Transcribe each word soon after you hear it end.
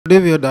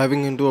Today we are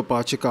diving into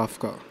Apache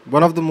Kafka,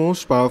 one of the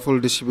most powerful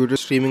distributed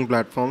streaming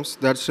platforms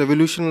that's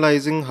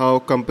revolutionizing how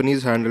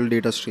companies handle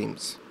data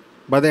streams.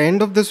 By the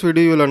end of this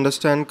video, you'll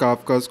understand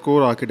Kafka's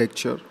core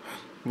architecture,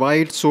 why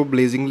it's so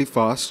blazingly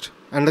fast,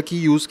 and the key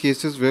use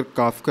cases where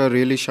Kafka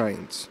really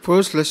shines.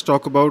 First, let's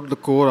talk about the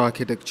core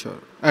architecture.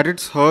 At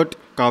its heart,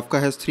 Kafka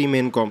has three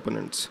main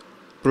components.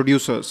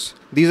 Producers.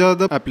 These are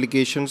the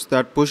applications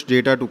that push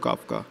data to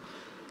Kafka.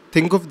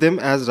 Think of them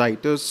as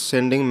writers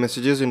sending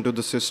messages into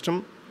the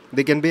system.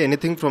 They can be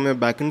anything from your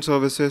backend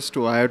services to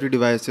IoT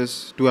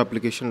devices to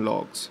application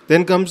logs.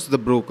 Then comes the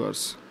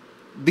brokers.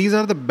 These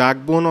are the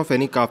backbone of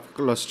any Kafka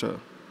cluster.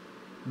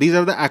 These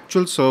are the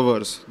actual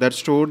servers that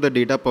store the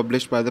data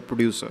published by the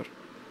producer.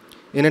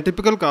 In a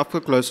typical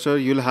Kafka cluster,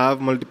 you'll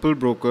have multiple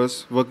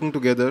brokers working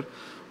together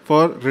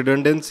for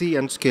redundancy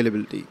and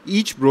scalability.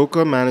 Each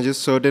broker manages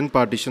certain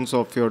partitions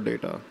of your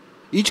data.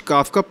 Each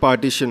Kafka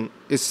partition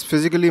is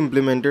physically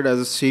implemented as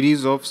a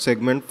series of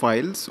segment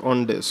files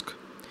on disk.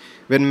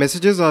 When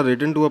messages are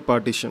written to a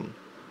partition,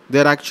 they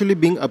are actually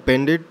being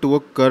appended to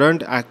a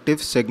current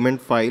active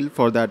segment file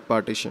for that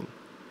partition.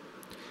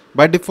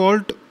 By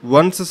default,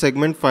 once a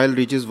segment file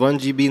reaches 1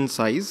 GB in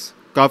size,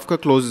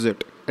 Kafka closes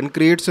it and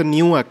creates a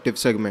new active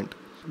segment.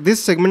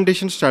 This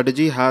segmentation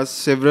strategy has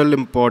several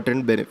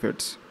important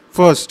benefits.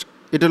 First,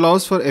 it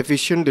allows for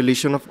efficient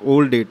deletion of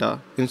old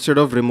data instead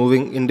of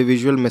removing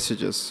individual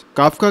messages.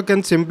 Kafka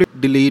can simply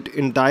delete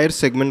entire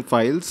segment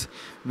files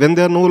when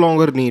they are no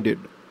longer needed.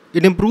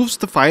 It improves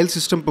the file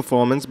system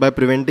performance by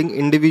preventing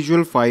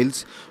individual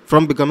files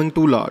from becoming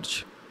too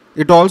large.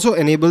 It also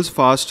enables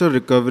faster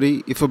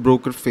recovery if a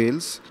broker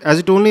fails, as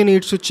it only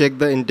needs to check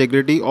the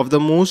integrity of the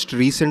most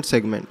recent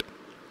segment.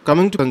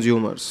 Coming to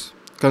consumers.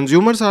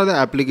 Consumers are the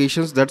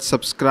applications that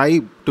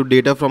subscribe to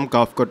data from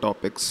Kafka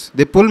topics.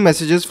 They pull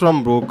messages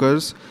from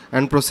brokers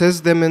and process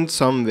them in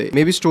some way,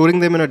 maybe storing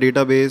them in a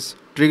database,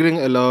 triggering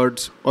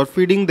alerts, or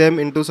feeding them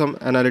into some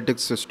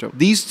analytics system.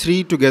 These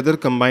three together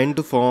combine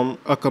to form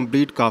a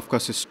complete Kafka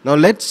system. Now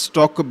let's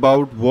talk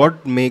about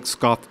what makes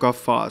Kafka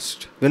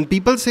fast. When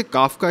people say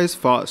Kafka is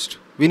fast,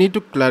 we need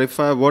to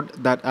clarify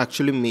what that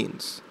actually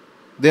means.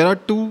 There are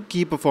two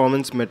key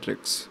performance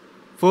metrics.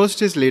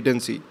 First is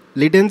latency.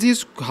 Latency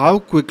is how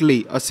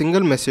quickly a single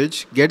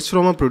message gets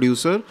from a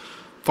producer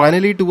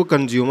finally to a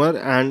consumer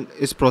and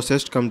is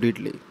processed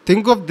completely.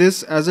 Think of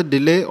this as a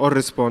delay or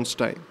response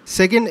time.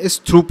 Second is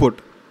throughput.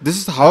 This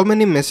is how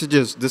many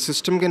messages the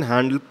system can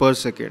handle per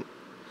second.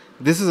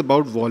 This is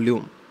about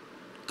volume.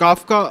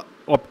 Kafka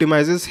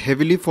optimizes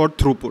heavily for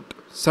throughput,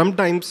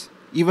 sometimes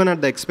even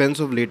at the expense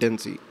of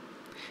latency.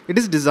 It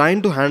is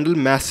designed to handle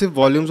massive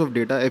volumes of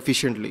data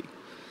efficiently,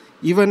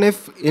 even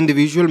if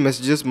individual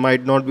messages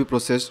might not be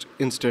processed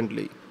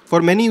instantly.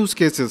 For many use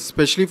cases,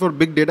 especially for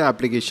big data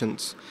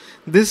applications,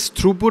 this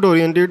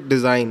throughput-oriented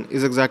design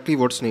is exactly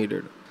what's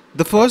needed.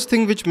 The first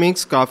thing which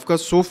makes Kafka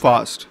so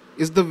fast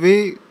is the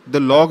way the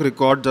log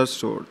records are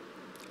stored.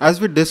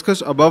 As we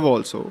discussed above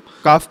also,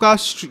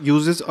 Kafka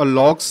uses a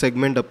log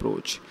segment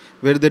approach,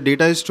 where the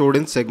data is stored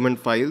in segment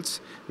files,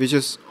 which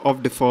is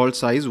of default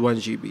size 1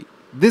 GB.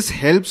 This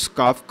helps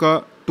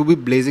Kafka to be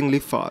blazingly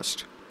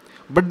fast.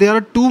 But there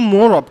are two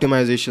more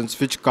optimizations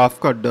which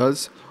Kafka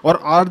does, or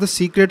are the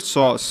secret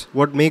sauce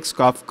what makes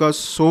Kafka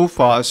so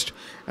fast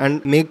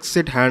and makes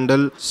it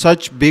handle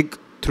such big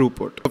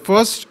throughput. The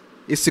first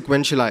is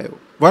sequential I/O.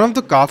 One of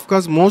the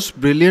Kafka's most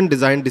brilliant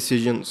design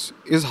decisions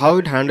is how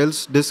it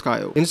handles disk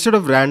I/O. Instead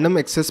of random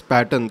access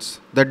patterns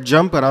that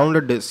jump around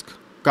a disk,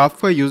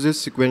 Kafka uses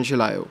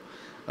sequential I/O,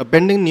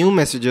 appending new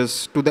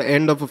messages to the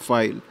end of a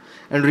file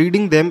and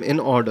reading them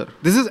in order.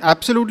 This is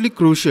absolutely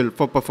crucial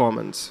for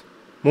performance.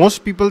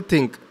 Most people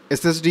think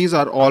SSDs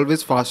are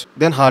always faster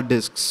than hard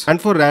disks, and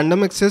for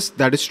random access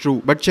that is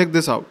true, but check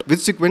this out.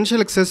 With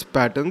sequential access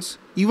patterns,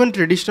 even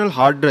traditional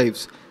hard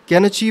drives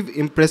can achieve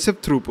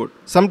impressive throughput,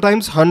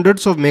 sometimes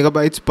hundreds of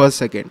megabytes per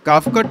second.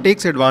 Kafka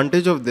takes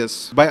advantage of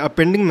this by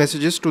appending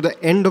messages to the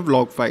end of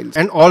log files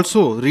and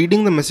also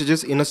reading the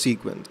messages in a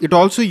sequence. It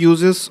also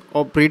uses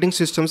operating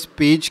system's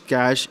page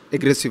cache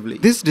aggressively.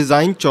 This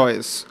design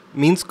choice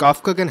means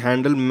Kafka can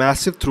handle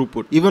massive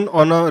throughput even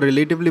on a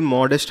relatively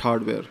modest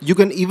hardware. You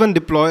can even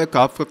deploy a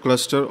Kafka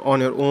cluster on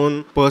your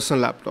own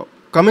personal laptop.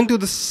 Coming to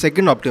the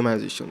second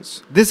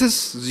optimizations. This is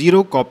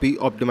zero copy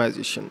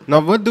optimization. Now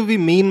what do we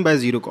mean by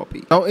zero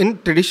copy? Now in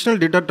traditional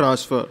data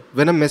transfer,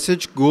 when a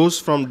message goes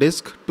from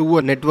disk to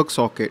a network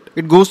socket,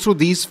 it goes through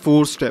these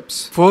four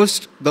steps.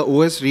 First, the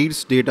OS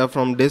reads data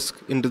from disk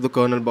into the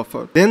kernel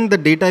buffer. Then the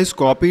data is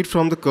copied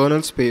from the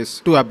kernel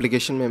space to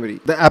application memory.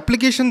 The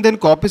application then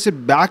copies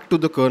it back to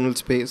the kernel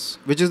space,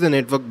 which is the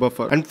network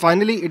buffer. And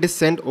finally, it is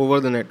sent over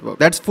the network.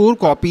 That's 4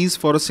 copies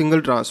for a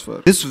single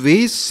transfer. This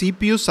wastes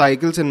CPU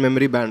cycles and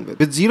memory bandwidth.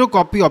 With zero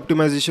copy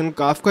optimization,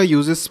 Kafka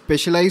uses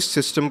specialized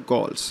system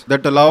calls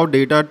that allow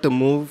data to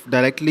move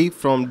directly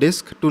from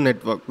disk to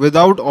network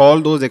without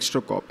all those extra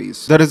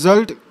copies. The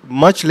result,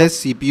 much less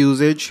CPU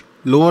usage,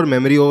 lower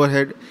memory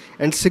overhead,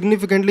 and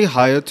significantly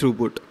higher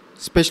throughput,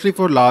 especially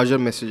for larger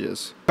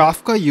messages.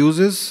 Kafka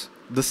uses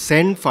the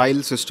send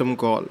file system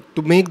call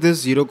to make this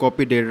zero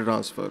copy data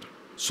transfer.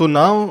 So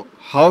now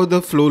how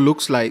the flow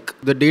looks like.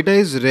 The data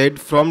is read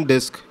from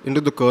disk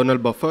into the kernel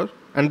buffer,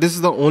 and this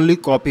is the only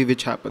copy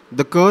which happens.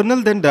 The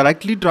kernel then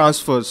directly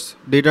transfers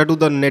data to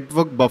the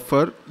network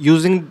buffer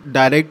using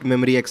direct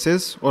memory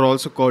access, or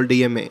also called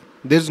DMA.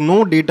 There's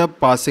no data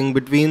passing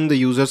between the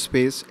user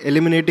space,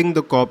 eliminating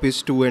the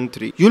copies 2 and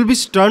 3. You'll be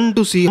stunned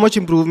to see how much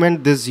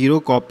improvement this zero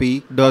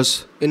copy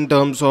does in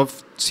terms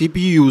of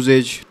CPU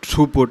usage,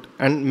 throughput,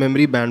 and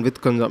memory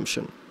bandwidth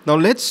consumption. Now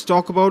let's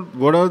talk about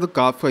what are the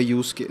Kafka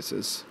use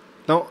cases.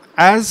 Now,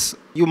 as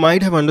you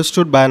might have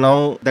understood by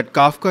now that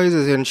Kafka is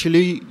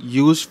essentially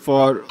used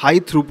for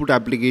high throughput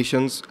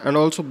applications and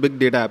also big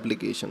data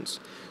applications.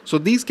 So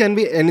these can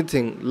be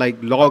anything like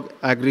log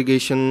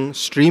aggregation,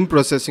 stream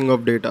processing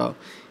of data,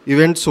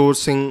 event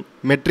sourcing,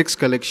 metrics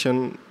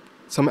collection,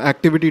 some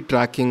activity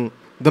tracking.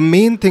 The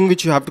main thing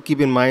which you have to keep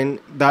in mind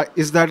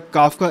is that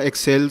Kafka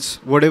excels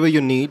whatever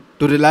you need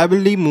to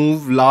reliably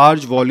move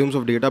large volumes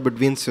of data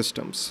between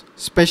systems,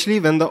 especially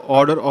when the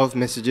order of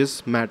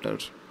messages matter.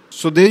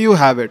 So there you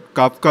have it,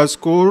 Kafka's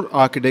core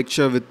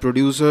architecture with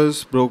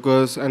producers,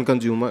 brokers, and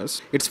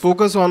consumers. Its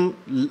focus on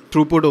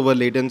throughput over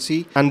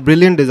latency and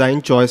brilliant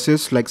design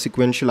choices like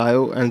sequential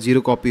I/O and zero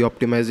copy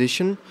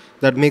optimization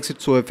that makes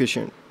it so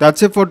efficient.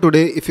 That's it for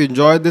today. If you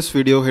enjoyed this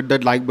video, hit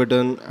that like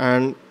button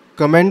and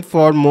comment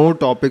for more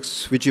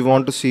topics which you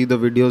want to see the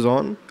videos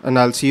on, and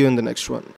I'll see you in the next one.